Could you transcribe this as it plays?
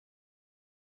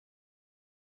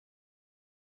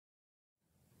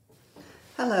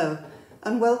Hello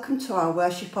and welcome to our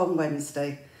worship on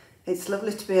Wednesday. It's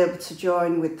lovely to be able to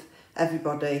join with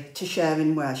everybody to share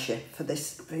in worship for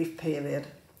this brief period.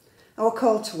 Our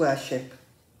call to worship.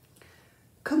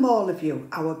 Come all of you,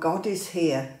 our God is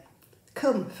here.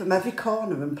 Come from every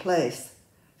corner and place,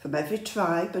 from every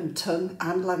tribe and tongue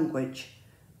and language.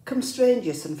 Come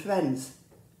strangers and friends,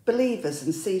 believers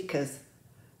and seekers,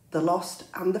 the lost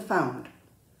and the found.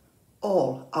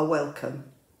 All are welcome.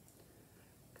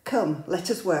 Come,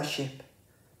 let us worship.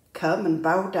 Come and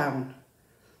bow down.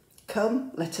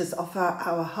 Come, let us offer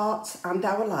our hearts and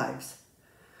our lives.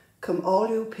 Come all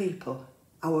you people,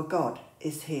 our God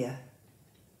is here.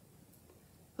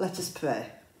 Let us pray.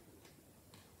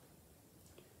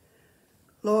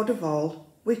 Lord of all,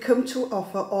 we come to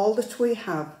offer all that we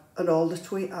have and all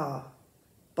that we are,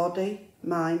 body,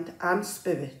 mind and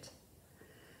spirit.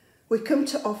 We come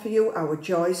to offer you our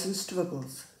joys and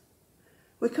struggles.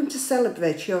 We come to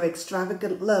celebrate your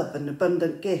extravagant love and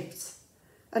abundant gifts,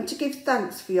 and to give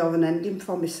thanks for your unending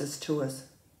promises to us.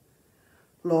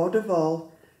 Lord of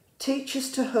all, teach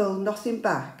us to hold nothing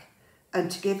back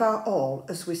and to give our all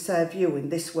as we serve you in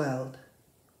this world.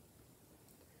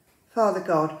 Father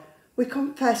God, we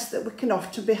confess that we can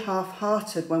often be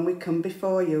half-hearted when we come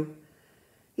before you,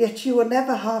 yet you are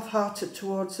never half-hearted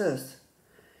towards us.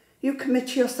 You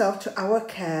commit yourself to our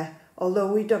care,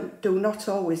 although we do not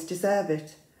always deserve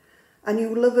it, and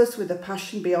you love us with a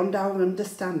passion beyond our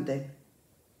understanding.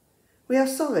 We are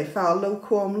sorry for our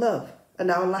lukewarm love and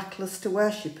our lacklustre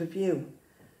worship of you,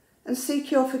 and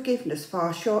seek your forgiveness for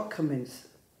our shortcomings.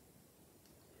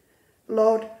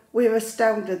 Lord, we are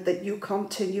astounded that you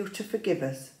continue to forgive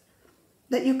us,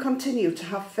 that you continue to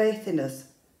have faith in us,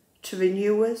 to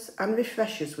renew us and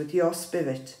refresh us with your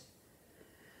Spirit.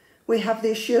 We have the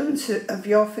assurance of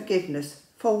your forgiveness,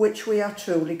 for which we are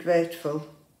truly grateful.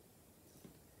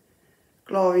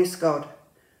 Glorious God,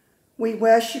 we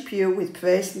worship you with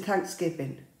praise and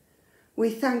thanksgiving. We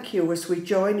thank you as we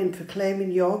join in proclaiming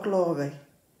your glory.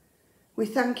 We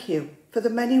thank you for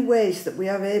the many ways that we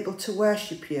are able to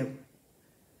worship you.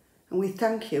 And we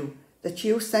thank you that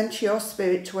you sent your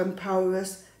Spirit to empower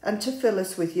us and to fill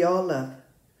us with your love.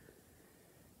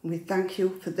 And we thank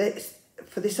you for this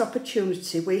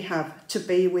opportunity we have to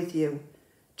be with you,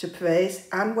 to praise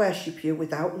and worship you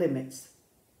without limits.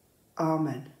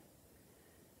 Amen.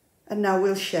 And now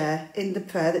we'll share in the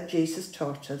prayer that Jesus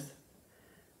taught us.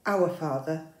 Our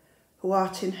Father, who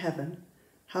art in heaven,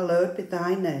 hallowed be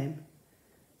thy name.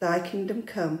 Thy kingdom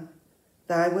come,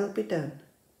 thy will be done,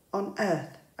 on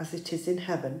earth as it is in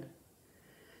heaven.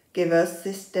 Give us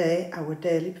this day our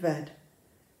daily bread,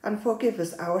 and forgive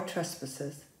us our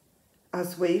trespasses,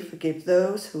 as we forgive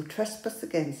those who trespass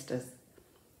against us.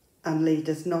 And lead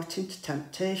us not into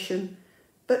temptation,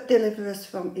 but deliver us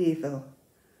from evil.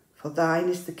 For thine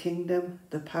is the kingdom,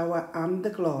 the power and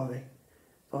the glory,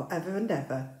 for ever and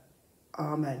ever.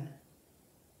 Amen.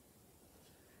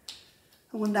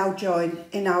 And we'll now join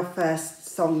in our first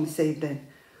song this evening.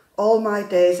 All my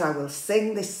days I will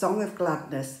sing this song of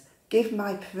gladness, give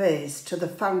my praise to the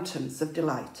fountains of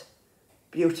delight.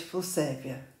 Beautiful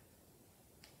Saviour.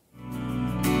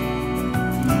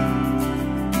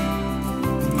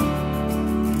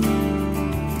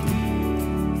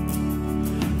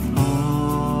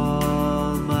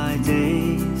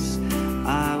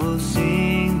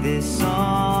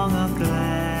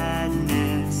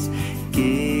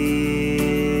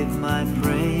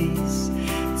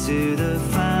 To the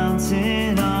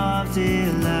fountain of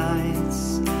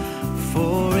delights,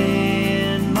 for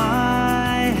in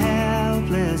my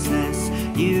helplessness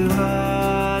you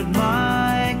heard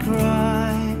my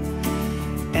cry,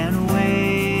 and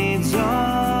waves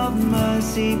of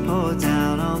mercy poured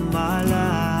down on my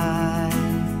life.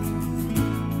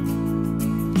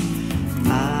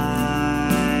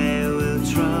 I will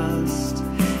trust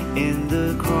in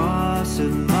the cross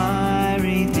of my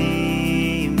Redeemer.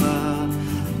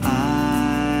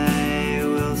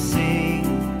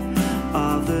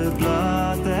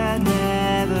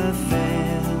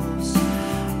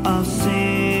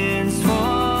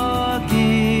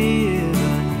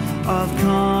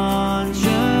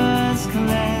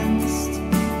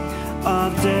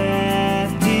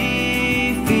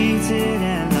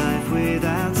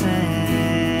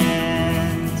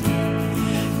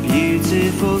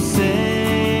 Beautiful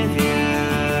Saviour,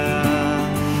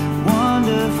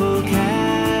 wonderful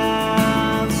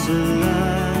Counselor,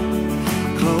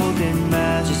 clothed in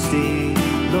majesty,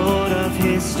 Lord of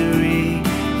history,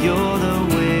 you're the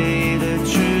way, the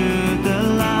truth, the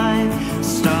life,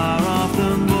 star of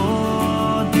the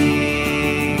morning,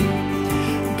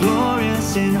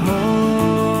 glorious in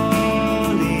holiness,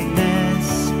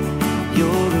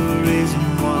 you're the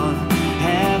risen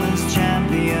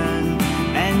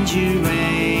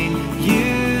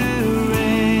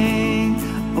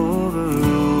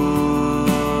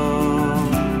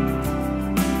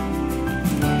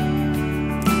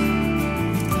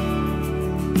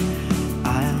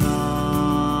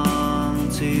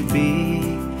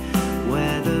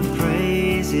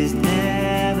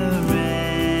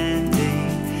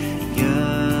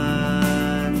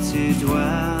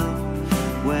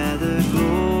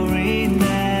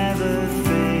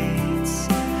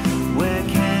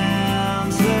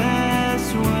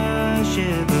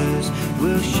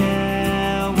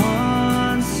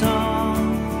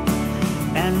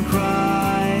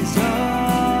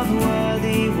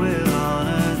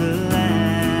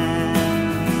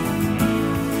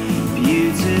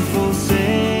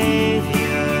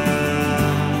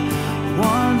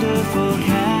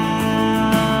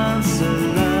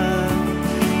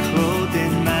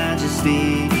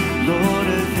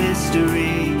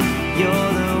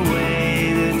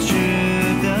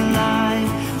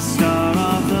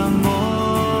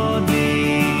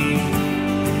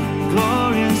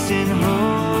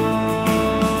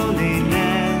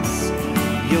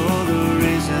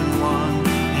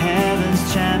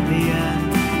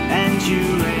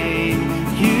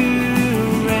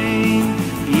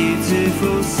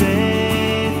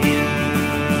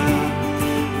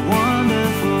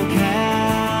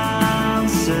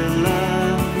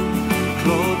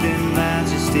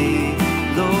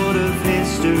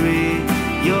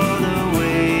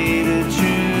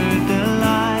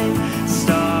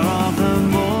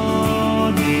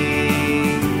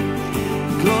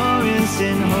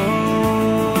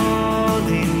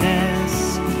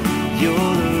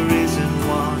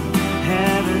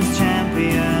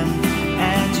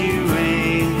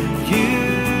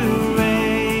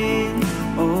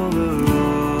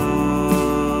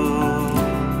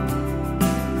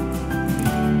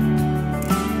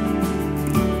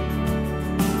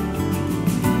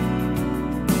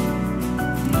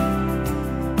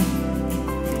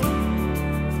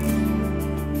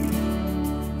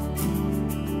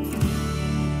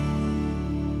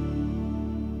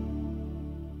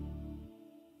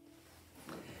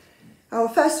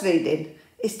first reading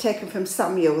is taken from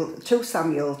 2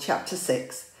 Samuel chapter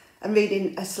 6 and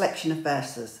reading a selection of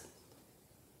verses.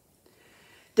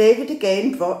 David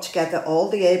again brought together all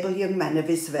the able young men of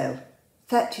Israel,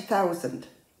 30,000.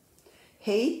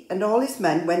 He and all his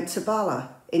men went to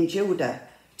Bala in Judah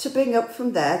to bring up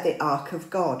from there the ark of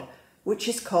God, which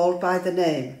is called by the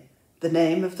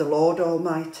name of the Lord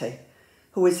Almighty,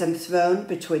 who is enthroned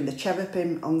between the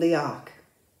cherubim on the ark.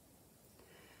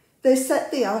 They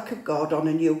set the ark of God on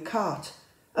a new cart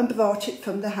and brought it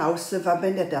from the house of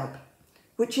Abinadab,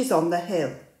 which is on the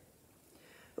hill.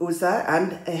 Uzzah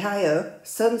and Ahio,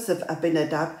 sons of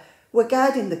Abinadab, were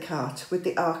guiding the cart with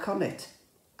the ark on it,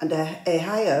 and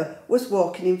Ahio was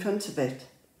walking in front of it.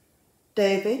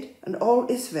 David and all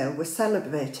Israel were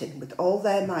celebrating with all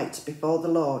their might before the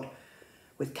Lord,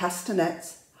 with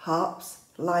castanets, harps,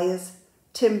 lyres,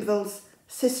 timbrels,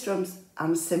 sistrums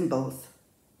and cymbals.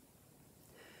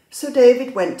 So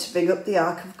David went to bring up the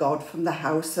ark of God from the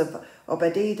house of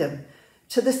Obed-Edom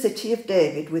to the city of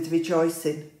David with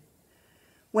rejoicing.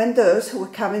 When those who were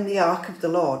carrying the ark of the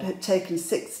Lord had taken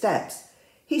 6 steps,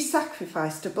 he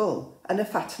sacrificed a bull and a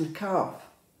fattened calf.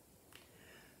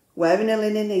 Wearing a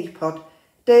linen ephod,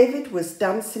 David was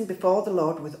dancing before the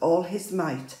Lord with all his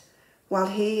might, while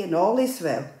he and all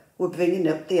Israel were bringing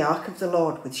up the ark of the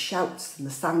Lord with shouts and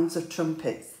the sounds of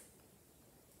trumpets.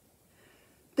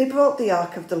 They brought the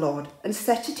ark of the Lord and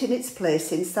set it in its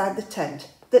place inside the tent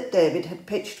that David had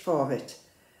pitched for it.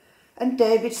 And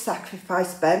David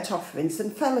sacrificed burnt offerings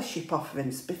and fellowship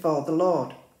offerings before the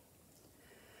Lord.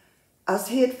 As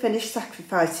he had finished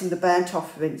sacrificing the burnt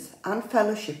offerings and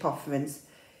fellowship offerings,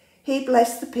 he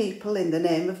blessed the people in the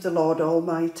name of the Lord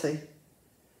Almighty.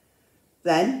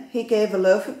 Then he gave a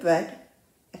loaf of bread,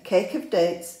 a cake of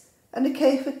dates, and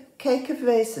a cake of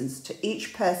raisins to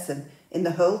each person in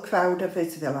the whole crowd of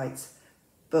Israelites,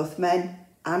 both men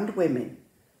and women.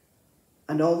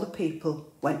 And all the people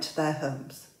went to their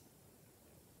homes.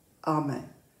 Amen.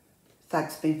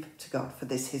 Thanks be to God for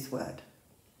this, his word.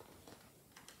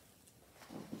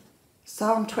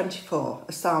 Psalm 24,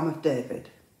 a psalm of David.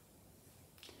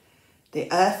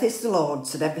 The earth is the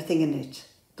Lord's and everything in it,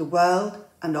 the world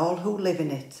and all who live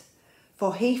in it.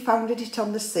 For he founded it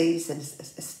on the seas and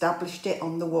established it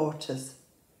on the waters.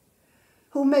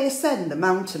 Who may ascend the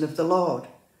mountain of the Lord?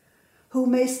 Who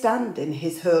may stand in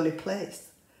his holy place?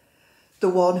 The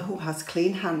one who has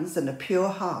clean hands and a pure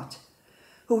heart,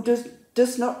 who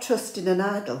does not trust in an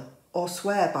idol or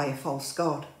swear by a false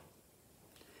god.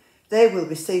 They will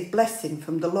receive blessing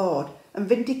from the Lord and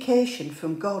vindication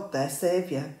from God their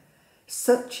Saviour.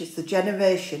 Such is the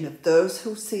generation of those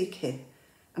who seek him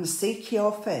and seek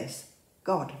your face,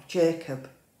 God of Jacob.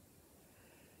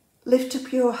 Lift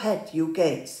up your head, you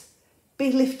gates.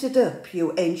 Be lifted up,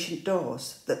 you ancient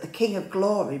doors, that the King of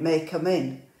glory may come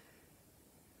in.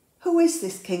 Who is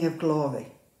this King of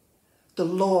glory? The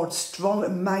Lord strong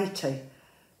and mighty,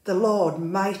 the Lord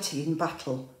mighty in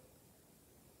battle.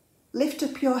 Lift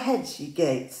up your heads, ye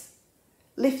gates.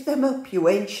 Lift them up, you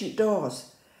ancient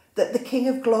doors, that the King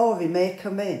of glory may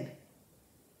come in.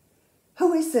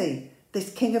 Who is he,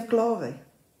 this King of glory?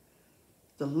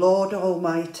 The Lord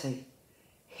Almighty.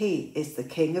 He is the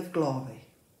King of glory.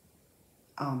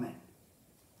 Amen.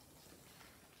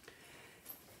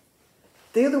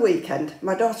 The other weekend,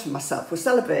 my daughter and myself were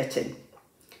celebrating.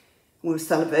 We were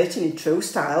celebrating in true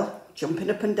style,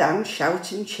 jumping up and down,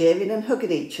 shouting, cheering and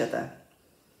hugging each other.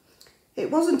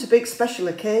 It wasn't a big special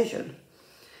occasion.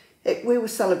 We were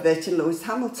celebrating Lewis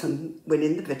Hamilton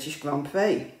winning the British Grand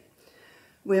Prix.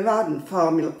 We're ardent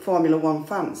Formula One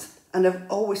fans and have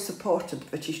always supported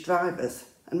British drivers,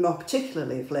 and more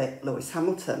particularly of late Lewis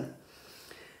Hamilton.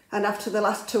 And after the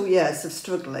last 2 years of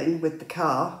struggling with the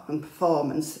car and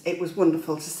performance, it was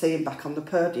wonderful to see him back on the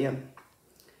podium.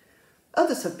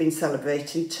 Others have been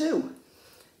celebrating too.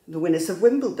 The winners of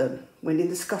Wimbledon, winning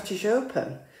the Scottish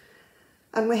Open.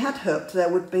 And we had hoped there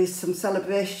would be some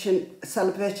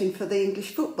celebrating for the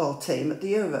English football team at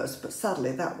the Euros, but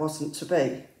sadly that wasn't to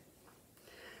be.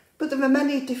 But there are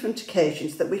many different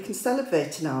occasions that we can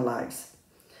celebrate in our lives.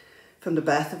 From the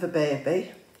birth of a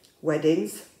baby,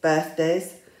 weddings,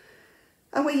 birthdays,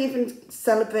 and we even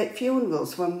celebrate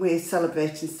funerals when we're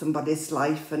celebrating somebody's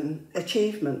life and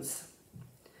achievements.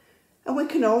 And we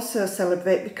can also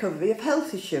celebrate recovery of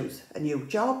health issues, a new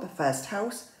job, a first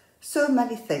house, so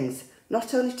many things,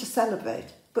 not only to celebrate,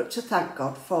 but to thank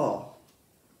God for.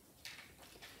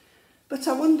 But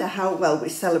I wonder how well we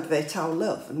celebrate our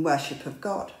love and worship of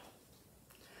God.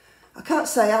 I can't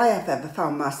say I have ever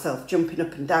found myself jumping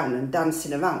up and down and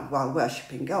dancing around while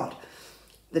worshipping God.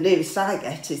 The nearest I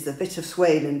get is a bit of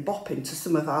swaying and bopping to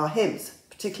some of our hymns,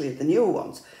 particularly the newer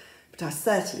ones. But but I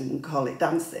certainly wouldn't call it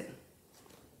dancing.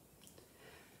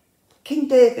 King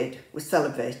David was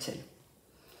celebrating.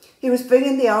 He was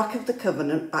bringing the Ark of the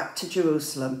Covenant back to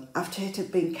Jerusalem after it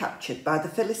had been captured by the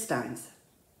Philistines.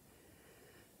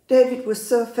 David was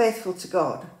so faithful to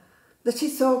God that he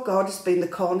saw God as being the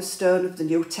cornerstone of the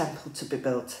new temple to be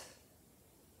built.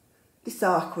 This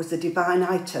ark was a divine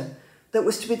item that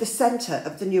was to be the centre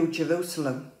of the new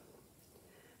Jerusalem.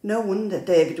 No wonder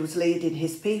David was leading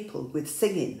his people with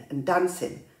singing and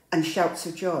dancing and shouts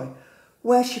of joy,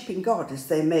 worshipping God as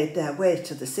they made their way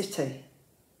to the city.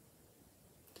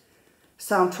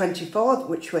 Psalm 24,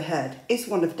 which we heard, is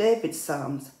one of David's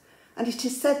psalms, and it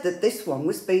is said that this one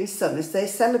was being sung as they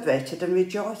celebrated and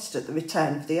rejoiced at the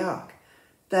return of the ark,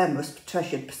 their most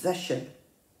treasured possession.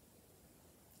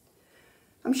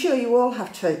 I'm sure you all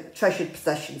have treasured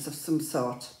possessions of some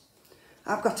sort.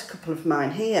 I've got a couple of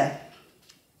mine here.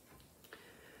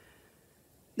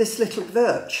 This little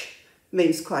birch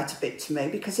means quite a bit to me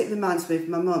because it reminds me of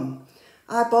my mum.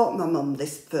 I bought my mum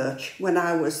this birch when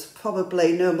I was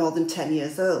probably no more than 10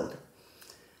 years old.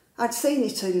 I'd seen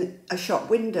it in a shop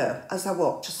window as I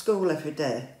walked to school every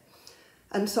day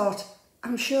and thought,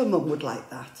 I'm sure Mum would like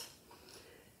that.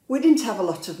 We didn't have a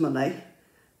lot of money,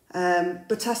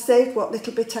 but I saved what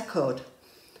little bit I could,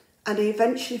 and I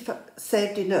eventually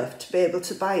saved enough to be able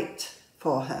to buy it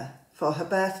for her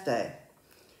birthday.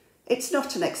 It's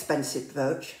not an expensive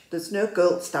brooch, there's no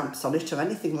gold stamps on it or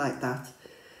anything like that,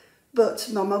 but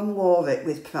my mum wore it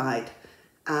with pride,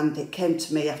 and it came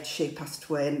to me after she passed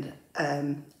away,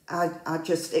 and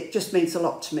it just means a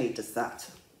lot to me, does that.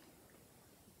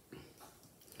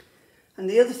 And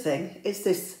the other thing is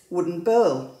this wooden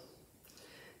bowl.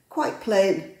 Quite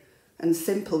plain and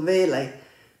simple really,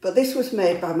 but this was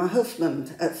made by my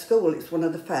husband at school. It's one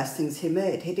of the first things he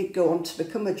made. He did go on to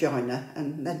become a joiner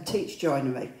and then teach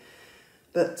joinery.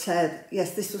 But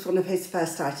yes, this was one of his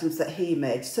first items that he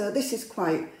made. So this is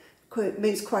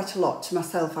means quite a lot to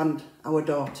myself and our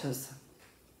daughters.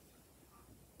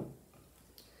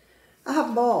 I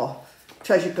have more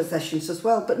treasured possessions as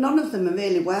well, but none of them are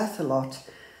really worth a lot.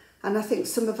 And I think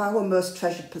some of our most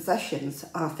treasured possessions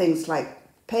are things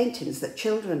like paintings that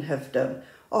children have done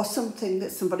or something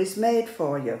that somebody's made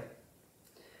for you.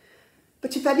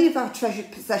 But if any of our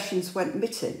treasured possessions went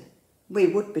missing, we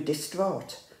would be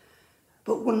distraught.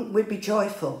 But wouldn't we be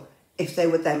joyful if they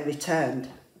were then returned?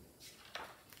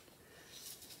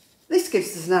 This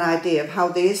gives us an idea of how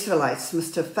the Israelites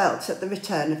must have felt at the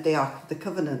return of the Ark of the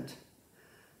Covenant.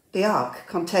 The Ark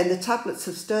contained the tablets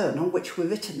of stone on which were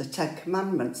written the Ten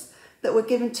Commandments that were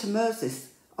given to Moses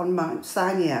on Mount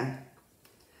Sinai.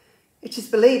 It is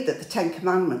believed that the Ten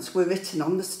Commandments were written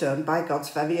on the stone by God's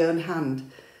very own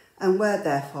hand and were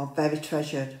therefore very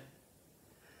treasured.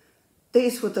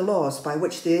 These were the laws by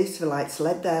which the Israelites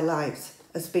led their lives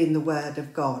as being the word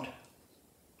of God.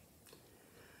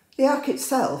 The ark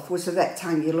itself was a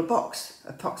rectangular box,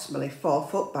 approximately 4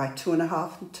 foot by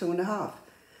 2.5 and 2.5,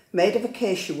 made of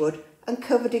acacia wood and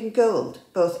covered in gold,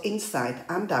 both inside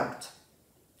and out.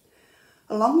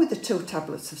 Along with the 2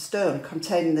 tablets of stone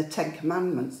containing the 10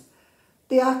 Commandments,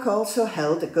 the ark also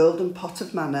held a golden pot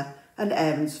of manna and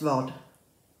Aaron's rod.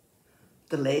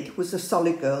 The lid was of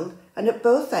solid gold, and at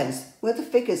both ends were the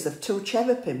figures of 2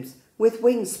 cherubims with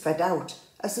wings spread out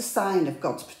as a sign of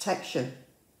God's protection.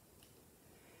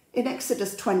 In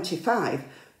Exodus 25,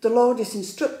 the Lord is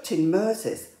instructing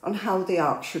Moses on how the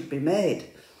ark should be made.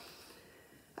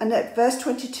 And at verse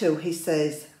 22 he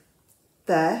says,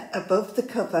 "There, above the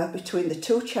cover between the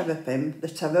 2 cherubim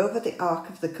that are over the ark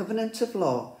of the covenant of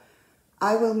law,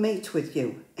 I will meet with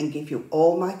you and give you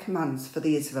all my commands for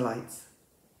the Israelites."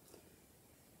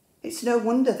 It's no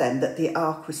wonder then that the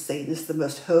ark was seen as the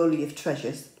most holy of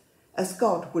treasures, as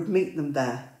God would meet them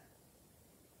there.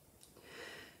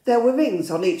 There were rings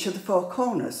on each of the 4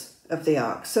 corners of the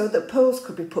ark so that poles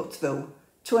could be put through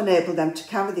to enable them to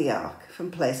carry the ark from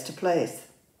place to place.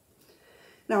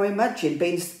 Now imagine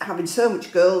having so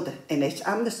much gold in it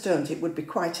and the stones, it would be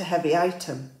quite a heavy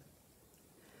item.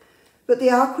 But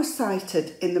the ark was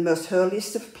sited in the most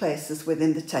holiest of places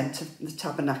within the tent of the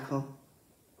tabernacle.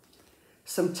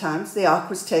 Sometimes the ark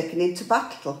was taken into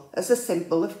battle as a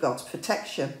symbol of God's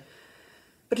protection,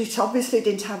 but it obviously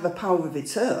didn't have a power of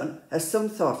its own, as some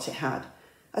thought it had,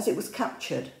 as it was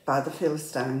captured by the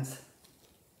Philistines.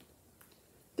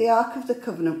 The Ark of the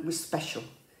Covenant was special.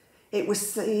 It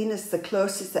was seen as the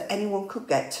closest that anyone could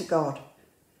get to God.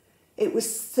 It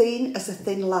was seen as a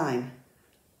thin line,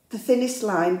 the thinnest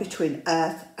line between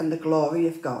earth and the glory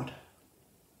of God.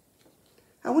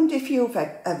 I wonder if you've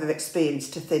ever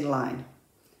experienced a thin line.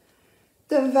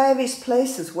 There are various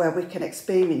places where we can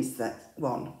experience that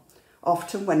one.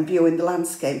 often when viewing the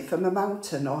landscape from a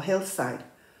mountain or hillside,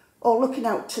 or looking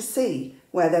out to sea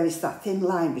where there is that thin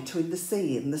line between the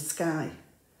sea and the sky.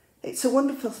 It's a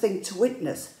wonderful thing to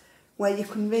witness, where you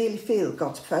can really feel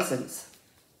God's presence.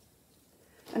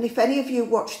 And if any of you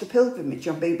watched the pilgrimage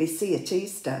on BBC at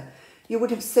Easter, you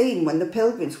would have seen when the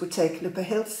pilgrims were taken up a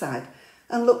hillside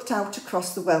and looked out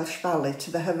across the Welsh Valley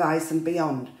to the horizon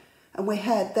beyond, and we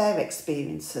heard their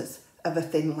experiences of a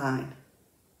thin line.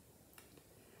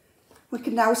 We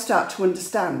can now start to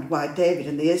understand why David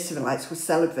and the Israelites were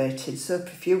celebrating so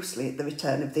profusely at the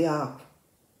return of the ark.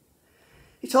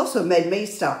 It also made me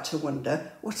start to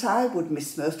wonder what I would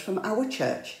miss most from our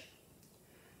church.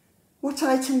 What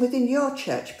item within your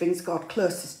church brings God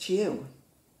closest to you?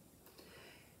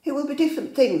 It will be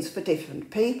different things for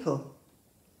different people.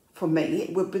 For me,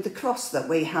 it would be the cross that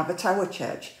we have at our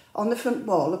church on the front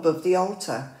wall above the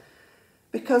altar,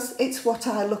 because it's what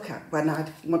I look at when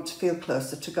I want to feel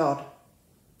closer to God.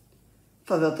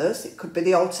 For others, it could be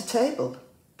the altar table,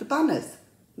 the banners,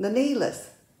 the kneelers.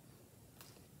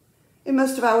 In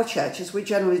most of our churches, we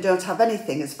generally don't have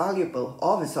anything as valuable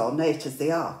or as ornate as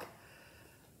the ark.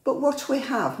 But what we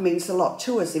have means a lot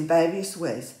to us in various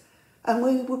ways, and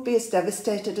we would be as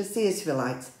devastated as the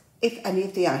Israelites if any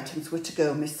of the items were to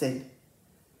go missing.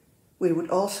 We would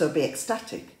also be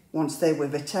ecstatic once they were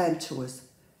returned to us.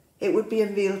 It would be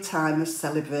a real time of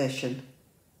celebration.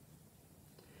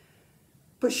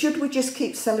 But should we just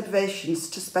keep celebrations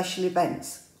to special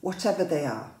events, whatever they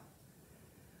are?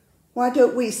 Why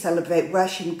don't we celebrate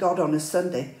worshipping God on a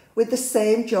Sunday with the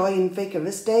same joy and vigour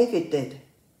as David did?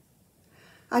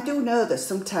 I do know that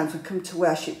sometimes we come to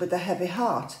worship with a heavy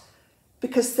heart,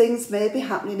 because things may be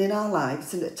happening in our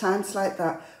lives, and at times like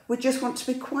that we just want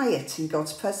to be quiet in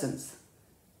God's presence.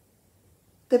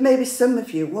 There may be some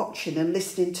of you watching and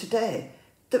listening today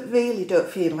that really don't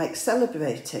feel like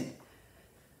celebrating.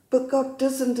 But God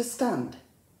does understand.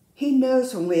 He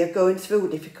knows when we are going through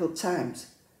difficult times,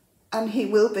 and He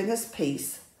will bring us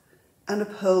peace and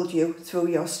uphold you through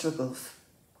your struggles.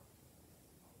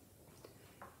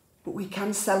 But we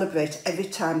can celebrate every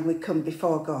time we come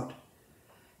before God,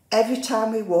 every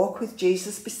time we walk with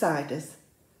Jesus beside us,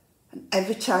 and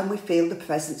every time we feel the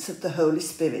presence of the Holy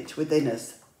Spirit within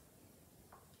us.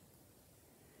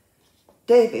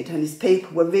 David and his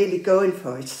people were really going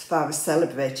for it as far as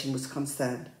celebrating was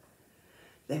concerned.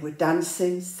 They were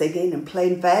dancing, singing and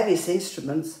playing various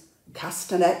instruments,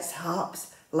 castanets,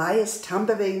 harps, lyres,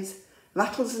 tambourines,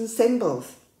 rattles and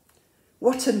cymbals.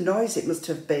 What a noise it must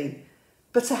have been,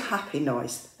 but a happy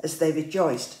noise as they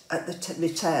rejoiced at the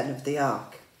return of the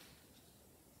ark.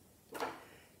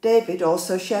 David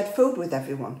also shared food with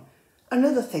everyone,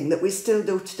 another thing that we still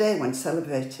do today when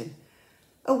celebrating,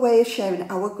 a way of sharing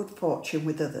our good fortune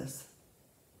with others.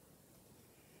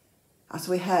 As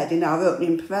we heard in our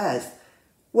opening prayers,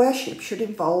 worship should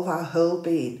involve our whole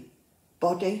being,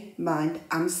 body, mind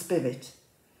and spirit.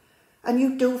 And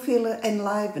you do feel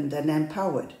enlivened and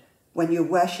empowered when you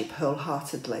worship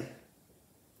wholeheartedly.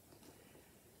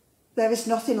 There is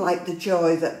nothing like the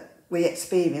joy that we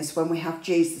experience when we have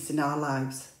Jesus in our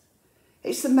lives.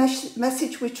 It's the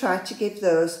message we try to give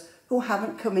those who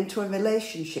haven't come into a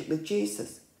relationship with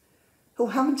Jesus, who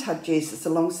haven't had Jesus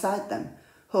alongside them,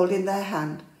 holding their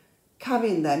hand,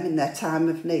 carrying them in their time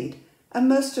of need, and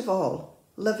most of all,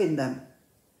 loving them.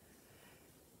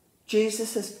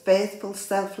 Jesus' faithful,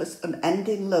 selfless,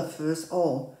 unending love for us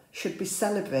all should be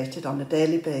celebrated on a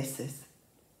daily basis.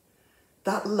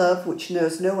 That love which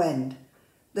knows no end,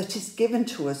 that is given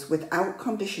to us without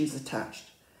conditions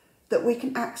attached, that we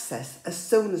can access as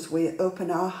soon as we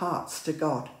open our hearts to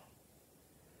God.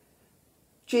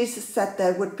 Jesus said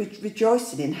there would be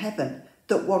rejoicing in heaven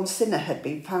that one sinner had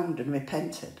been found and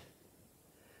repented.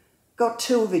 God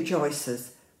too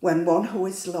rejoices when one who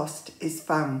is lost is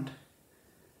found.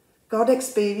 God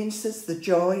experiences the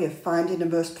joy of finding a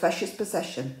most precious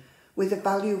possession with a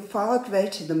value far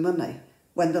greater than money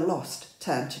when the lost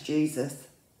turn to Jesus.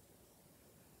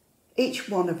 Each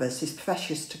one of us is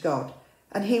precious to God,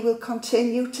 and He will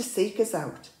continue to seek us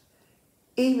out,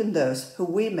 even those who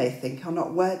we may think are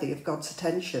not worthy of God's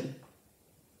attention.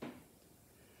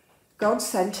 God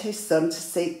sent His Son to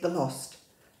seek the lost,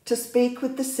 to speak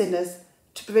with the sinners,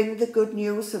 to bring the good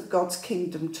news of God's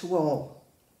kingdom to all.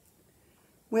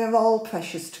 We are all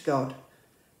precious to God,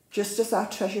 just as our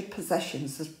treasured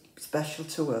possessions are special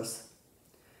to us.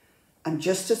 And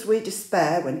just as we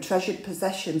despair when treasured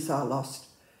possessions are lost,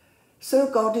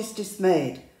 so God is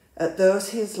dismayed at those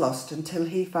He has lost until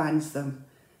He finds them.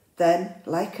 Then,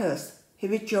 like us, He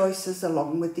rejoices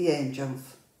along with the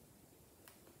angels.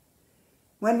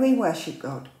 When we worship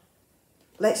God,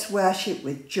 Let's worship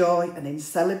with joy and in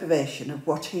celebration of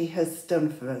what he has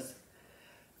done for us,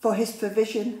 for his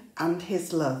provision and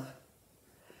his love.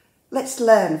 Let's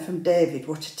learn from David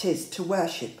what it is to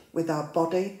worship with our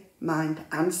body, mind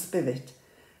and spirit,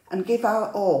 and give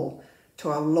our all to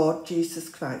our Lord Jesus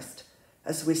Christ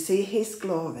as we see his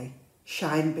glory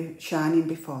shining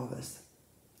before us.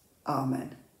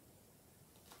 Amen.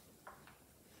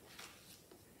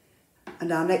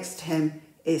 And our next hymn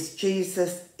is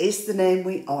Jesus is the name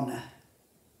we honour.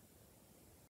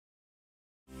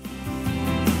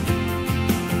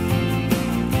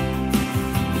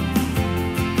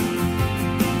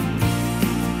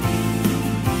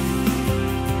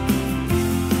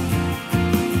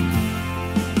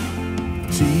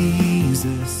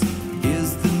 Jesus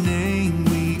is the name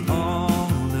we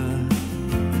honor.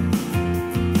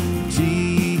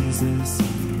 Jesus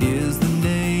is the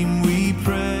name we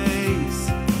praise.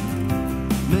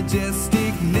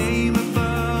 Majestic name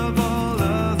above all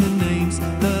other names.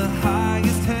 The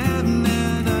highest heaven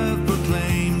and earth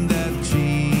proclaim that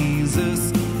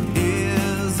Jesus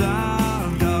is our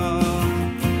God.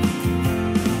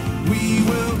 We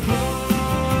will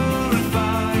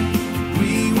glorify,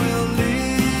 we will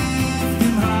lift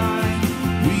him high,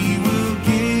 we will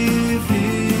give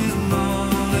him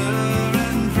honor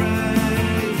and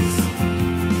praise.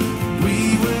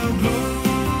 We will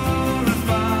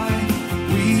glorify,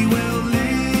 we will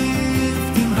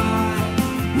lift him high,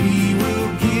 we will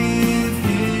give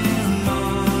him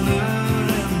honor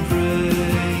and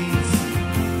praise.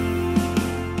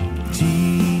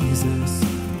 Jesus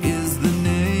is the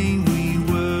name we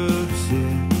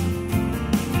worship.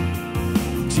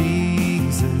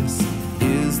 Jesus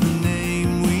is the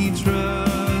name we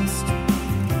trust.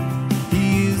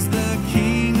 He is the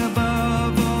King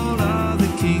above all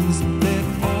other kings. Let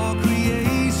all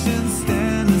creation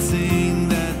stand and sing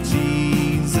that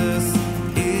Jesus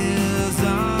is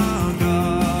our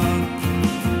God.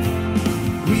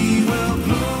 We will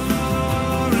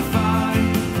glorify,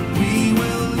 we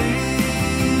will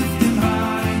lift him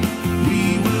high,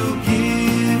 we will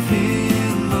give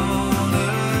him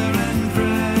honor and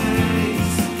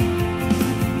praise.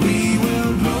 We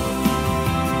will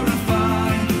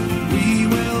glorify, we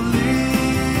will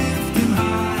lift him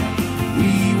high,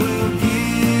 we will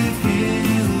give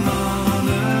him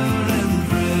honor and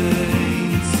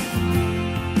praise.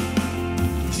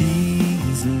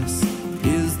 Jesus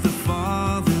is the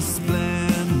Father's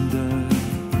splendor.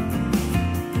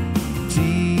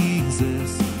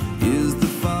 Jesus is the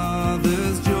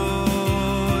Father's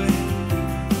joy.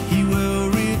 He will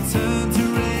return to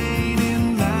reign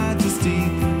in majesty,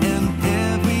 and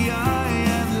every eye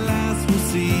at last will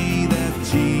see that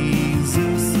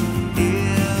Jesus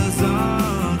is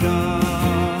our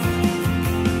God.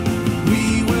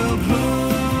 We will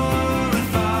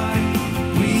glorify,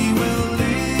 we will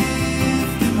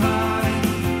lift him high,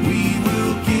 we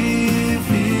will give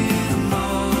him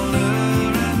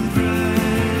honor and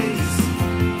praise.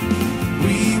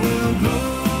 We will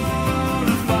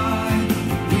glorify,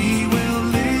 we will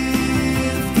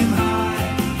lift him high,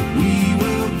 we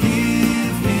will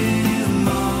give him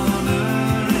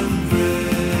honor and praise.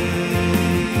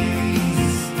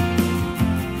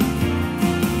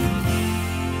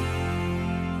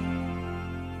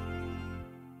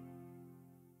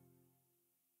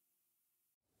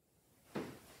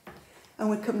 And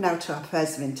we come now to our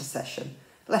prayers of intercession.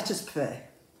 Let us pray.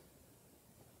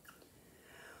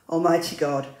 Almighty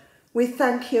God, we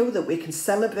thank you that we can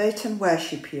celebrate and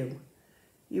worship you.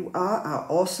 You are our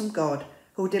awesome God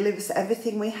who delivers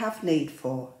everything we have need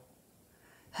for.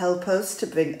 Help us to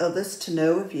bring others to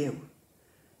know of you,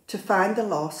 to find the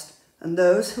lost and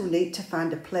those who need to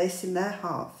find a place in their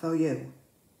heart for you.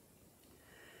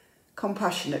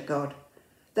 Compassionate God,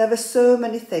 there are so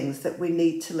many things that we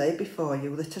need to lay before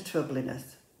you that are troubling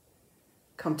us.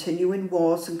 Continuing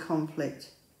wars and conflict,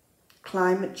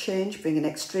 climate change bringing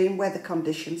extreme weather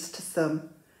conditions to some,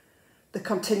 the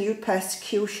continued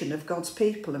persecution of God's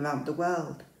people around the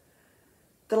world,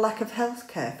 the lack of health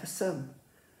care for some,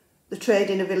 the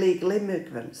trading of illegal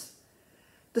immigrants,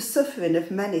 the suffering of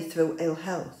many through ill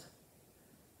health,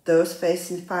 those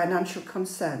facing financial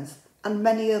concerns and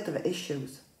many other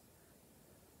issues.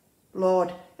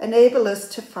 Lord, enable us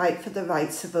to fight for the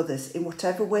rights of others in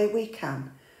whatever way we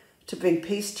can to bring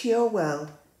peace to your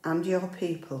world and your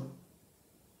people.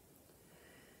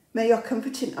 May your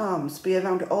comforting arms be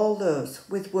around all those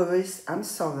with worries and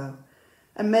sorrow,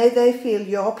 and may they feel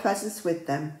your presence with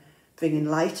them, bringing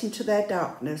light into their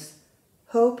darkness,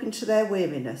 hope into their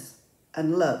weariness,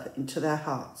 and love into their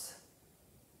hearts.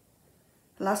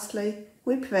 Lastly,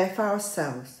 we pray for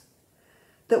ourselves,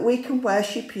 that we can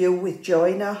worship you with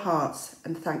joy in our hearts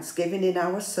and thanksgiving in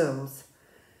our souls.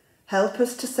 Help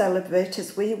us to celebrate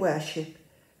as we worship,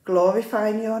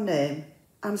 glorifying your name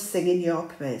and singing your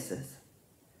praises.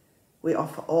 We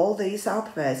offer all these our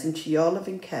prayers into your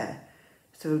loving care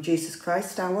through Jesus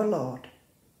Christ our Lord.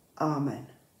 Amen.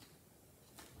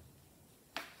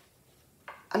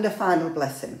 And a final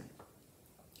blessing.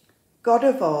 God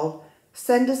of all,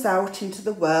 send us out into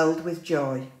the world with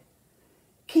joy.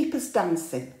 Keep us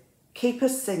dancing, keep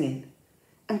us singing,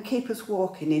 and keep us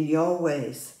walking in your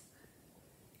ways.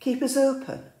 Keep us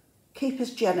open, keep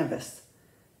us generous,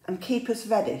 and keep us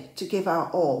ready to give our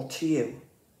all to you.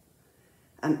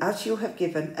 And as you have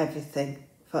given everything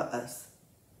for us.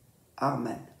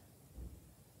 Amen.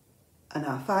 And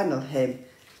our final hymn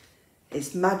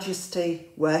is Majesty,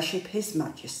 Worship His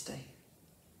Majesty.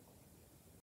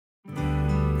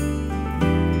 Majesty.